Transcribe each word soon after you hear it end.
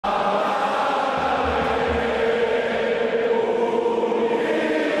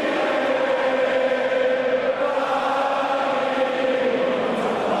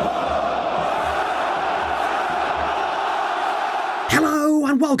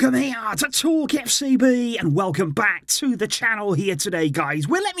Welcome here to TalkFCB and welcome back to the channel here today, guys.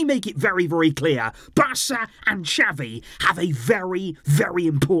 Well, let me make it very, very clear. Barça and Xavi have a very, very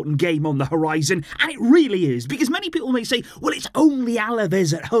important game on the horizon, and it really is, because many people may say, well, it's only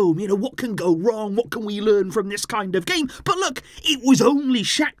Alaves at home. You know, what can go wrong? What can we learn from this kind of game? But look, it was only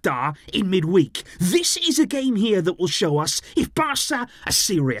Shakhtar in midweek. This is a game here that will show us if Barça are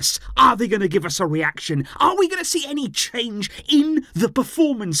serious. Are they going to give us a reaction? Are we going to see any change in the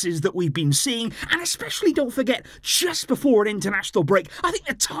performances that we've been seeing? And especially, don't forget, just before an international break, I think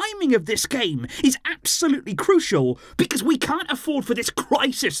the timing of this game is absolutely crucial, because we can't afford for this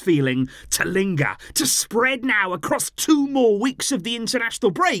crisis feeling to linger, to spread now across 2 more weeks of the international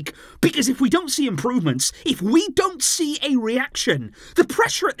break. Because if we don't see improvements, if we don't see a reaction, the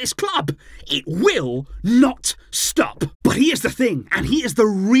pressure at this club, it will not stop. But here's the thing, and here's the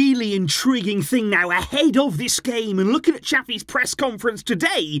really intriguing thing now ahead of this game, and looking at Xavi's press conference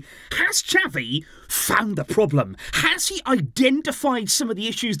today, has Xavi found the problem? Has he identified some of the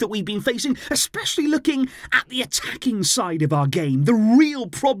issues that we've been facing, especially looking at the attacking side of our game, the real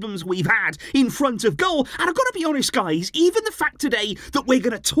problems we've had in front of goal? And I've got to be honest, guys, even the fact today that we're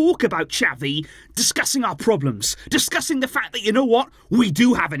going to talk about Xavi discussing our problems, discussing the fact that, you know what, we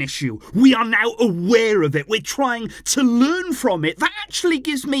do have an issue, we are now aware of it, we're trying to learn from it, that actually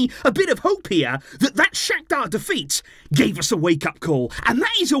gives me a bit of hope here that Shakhtar defeat gave us a wake-up call. And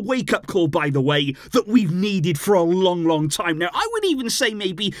that is a wake-up call, by the way, that we've needed for a long, long time now. I would even say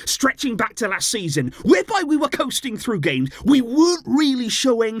maybe stretching back to last season, whereby we were coasting through games. We weren't really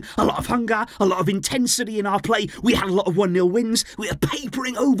showing a lot of hunger, a lot of intensity in our play. We had a lot of 1-0 wins. We were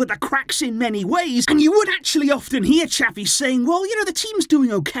papering over the cracks in many ways. And you would actually often hear Xavi saying, well, you know, the team's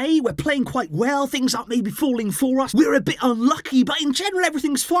doing okay. We're playing quite well. Things aren't maybe falling for us. We're a bit unlucky, but in general,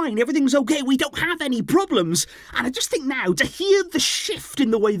 everything's fine. Everything's okay. We don't have any problems. And I just think now, to hear the shift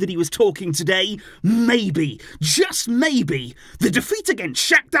in the way that he was talking today, maybe, just maybe, the defeat against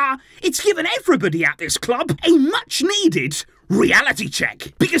Shakhtar, it's given everybody at this club a much-needed reality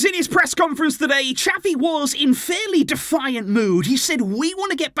check. Because in his press conference today, Xavi was in fairly defiant mood. He said, we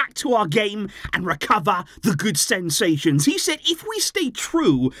want to get back to our game and recover the good sensations. He said, if we stay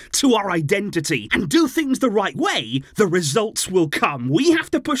true to our identity and do things the right way, the results will come. We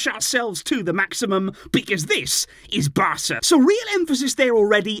have to push ourselves to the maximum, because this is Barça. So real emphasis there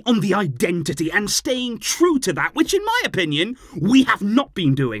already on the identity and staying true to that, which in my opinion, we have not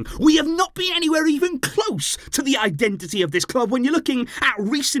been doing. We have not been anywhere even close to the identity of this club. When you're looking at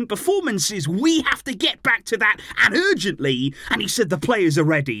recent performances, we have to get back to that, and urgently. And he said the players are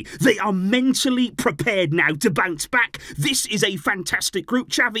ready. They are mentally prepared now to bounce back. This is a fantastic group.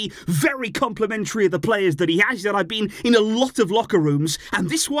 Xavi, very complimentary of the players that he has. He said, I've been in a lot of locker rooms, and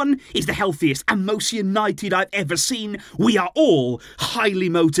this one is the healthiest and most united I've ever seen. We are all highly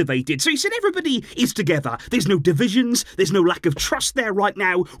motivated. So he said everybody is together. There's no divisions. There's no lack of trust there right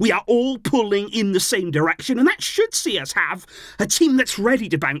now. We are all pulling in the same direction, and that should see us have a team that's ready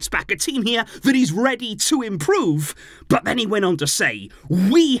to bounce back, a team here that is ready to improve. But then he went on to say,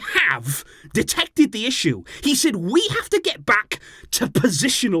 we have detected the issue. He said, we have to get back to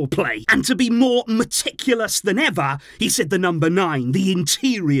positional play and to be more meticulous than ever. He said the number 9, the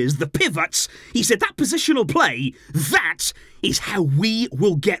interiors, the pivots. He said that positional play, that is how we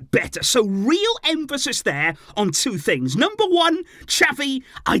will get better. So real emphasis there on 2 things. Number 1, Xavi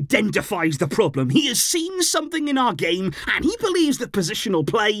identifies the problem. He has seen something in our game, and he believes that positional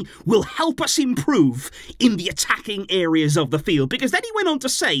play will help us improve in the attacking areas of the field. Because then he went on to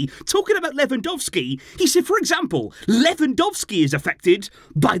say, talking about Lewandowski, he said, for example, Lewandowski is affected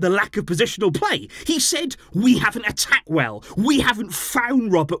by the lack of positional play. He said, we haven't attacked well. We haven't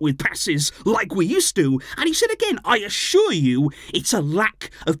found Robert with passes like we used to. And he said, again, I assure you, it's a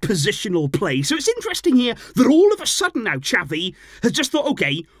lack of positional play. So it's interesting here that all of a sudden now Xavi has just thought,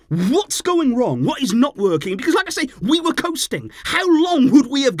 okay, what's going wrong? What is not working? Because like I say, we were coasting. How long would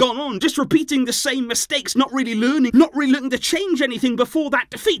we have gone on just repeating the same mistakes, not really learning, not really looking to change anything before that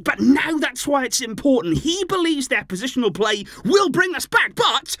defeat? But now that's why it's important. He believes their positional play will bring us back.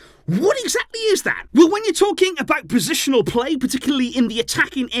 But what exactly is that? Well, when you're talking about positional play, particularly in the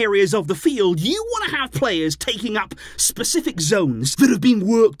attacking areas of the field, you want to have players taking up specific zones that have been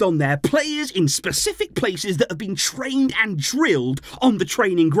worked on there. Players in specific places that have been trained and drilled on the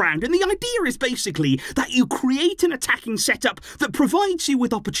training ground. ground. And the idea is basically that you create an attacking setup that provides you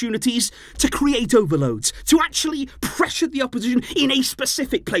with opportunities to create overloads, to actually pressure the opposition in a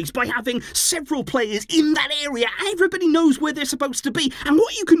specific place by having several players in that area. Everybody knows where they're supposed to be. And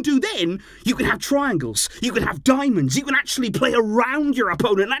what you can do then, you can have triangles, you can have diamonds, you can actually play around your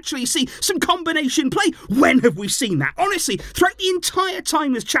opponent and actually see some combination play. When have we seen that? Honestly, throughout the entire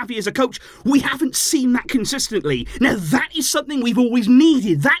time as Xavi as a coach, we haven't seen that consistently. Now, that is something we've always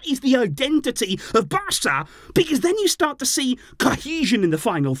needed. That is the identity of Barça, because then you start to see cohesion in the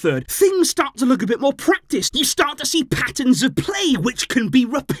final third. Things start to look a bit more practiced. You start to see patterns of play which can be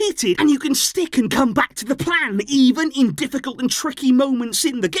repeated, and you can stick and come back to the plan, even in difficult and tricky moments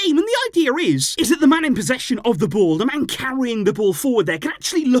in the game. And the idea is that the man in possession of the ball, the man carrying the ball forward there, can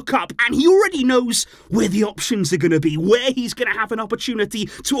actually look up, and he already knows where the options are going to be, where he's going to have an opportunity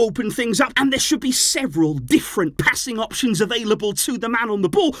to open things up, and there should be several different passing options available to the man on the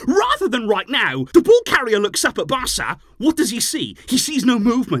ball, rather than right now, the ball carrier looks up at Barça. What does he see? He sees no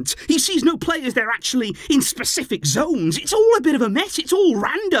movement. He sees no players there actually in specific zones. It's all a bit of a mess. It's all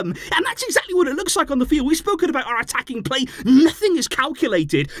random. And that's exactly what it looks like on the field. We've spoken about our attacking play. Nothing is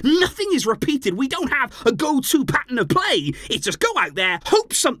calculated. Nothing is repeated. We don't have a go-to pattern of play. It's just go out there,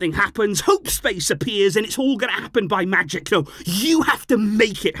 hope something happens, hope space appears, and it's all going to happen by magic. No, you have to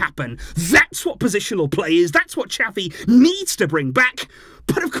make it happen. That's what positional play is. That's what Xavi needs to bring back.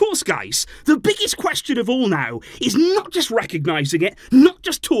 But of course, guys, the biggest question of all now is not just recognising it, not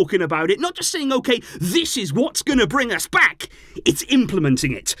just talking about it, not just saying, okay, this is what's going to bring us back. It's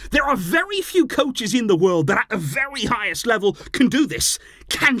implementing it. There are very few coaches in the world that at the very highest level can do this.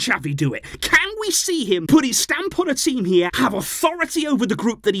 Can Xavi do it? Can we see him put his stamp on a team here, have authority over the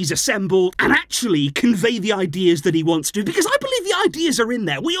group that he's assembled, and actually convey the ideas that he wants to? Because I believe the ideas are in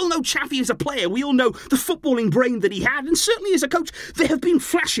there. We all know Xavi as a player. We all know the footballing brain that he had, and certainly as a coach, there have been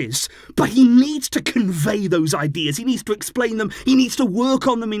flashes, but he needs to convey those ideas. He needs to explain them. He needs to work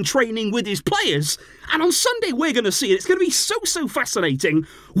on them in training with his players. And on Sunday, we're going to see it. It's going to be so fascinating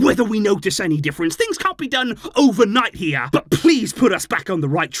whether we notice any difference. Things can't be done overnight here, but please put us back on the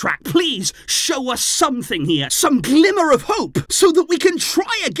right track. Please show us something here, some glimmer of hope, so that we can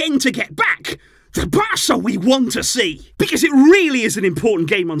try again to get back the Barça we want to see. Because it really is an important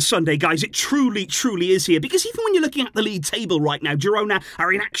game on Sunday, guys. It truly is here. Because even when you're looking at the league table right now, Girona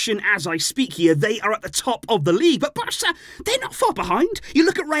are in action as I speak here. They are at the top of the league. But Barça, they're not far behind. You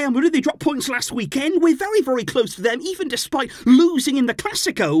look at Real Madrid, they dropped points last weekend. We're very close to them, even despite losing in the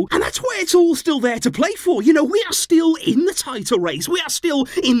Clásico. And that's why it's all still there to play for. You know, we are still in the title race. We are still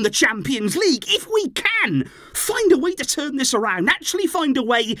in the Champions League. If we can find a way to turn this around, actually find a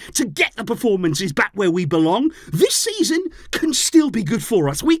way to get the performances back where we belong, this season can still be good for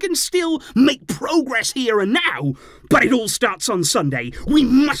us. We can still make progress here and now, but it all starts on Sunday. We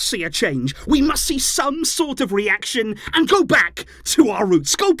must see a change. We must see some sort of reaction and go back to our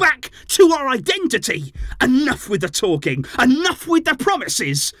roots, go back to our identity. Enough with the talking, enough with the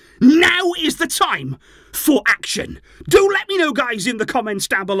promises. Now is the time for action. Do let me know, guys, in the comments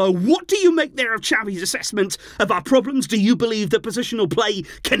down below. What do you make there of Xavi's assessment of our problems? Do you believe that positional play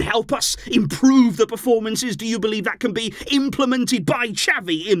can help us improve the performances? Do you believe that can be implemented by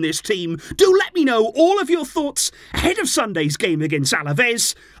Xavi in this team? Do let me know all of your thoughts ahead of Sunday's game against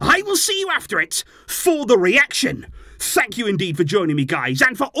Alaves. I will see you after it for the reaction. Thank you indeed for joining me, guys,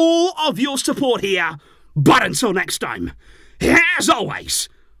 and for all of your support here. But until next time, as always,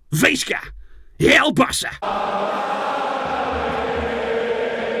 Visca El Barça.